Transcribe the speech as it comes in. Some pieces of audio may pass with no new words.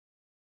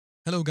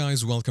Hello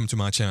guys, welcome to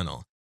my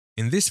channel.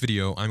 In this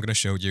video, I'm going to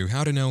show you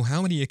how to know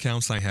how many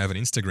accounts I have on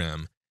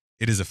Instagram.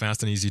 It is a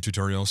fast and easy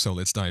tutorial, so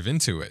let's dive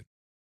into it.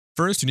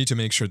 First, you need to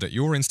make sure that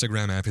your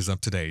Instagram app is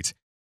up to date.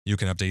 You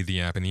can update the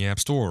app in the App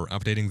Store.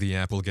 Updating the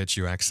app will get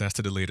you access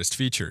to the latest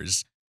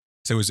features.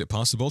 So is it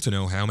possible to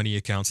know how many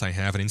accounts I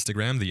have on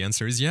Instagram? The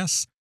answer is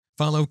yes.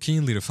 Follow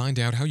keenly to find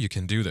out how you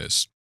can do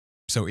this.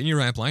 So in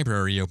your app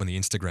library, open the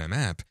Instagram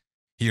app.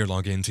 Here,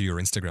 log into your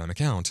Instagram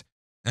account.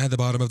 At the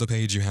bottom of the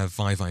page, you have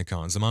 5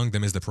 icons. Among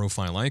them is the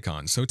profile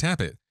icon, so tap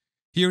it.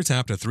 Here,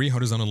 tap the 3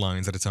 horizontal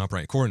lines at the top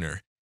right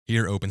corner.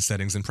 Here, open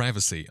Settings and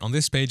Privacy. On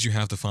this page, you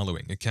have the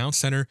following: Account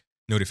Center,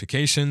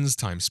 Notifications,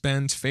 Time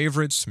Spent,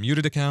 Favorites,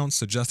 Muted Accounts,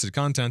 Suggested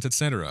Content,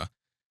 etc.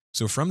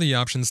 So from the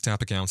options,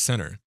 tap Account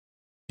Center.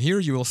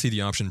 Here, you will see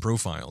the option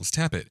Profiles.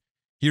 Tap it.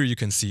 Here, you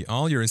can see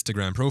all your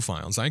Instagram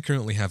profiles. I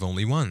currently have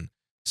only one,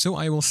 so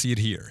I will see it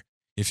here.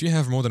 If you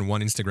have more than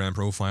one Instagram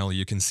profile,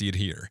 you can see it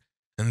here.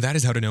 And that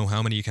is how to know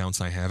how many accounts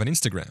I have on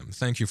Instagram.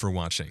 Thank you for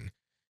watching.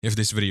 If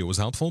this video was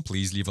helpful,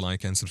 please leave a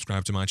like and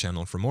subscribe to my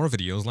channel for more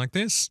videos like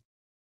this.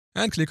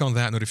 And click on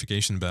that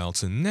notification bell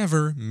to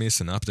never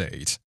miss an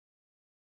update.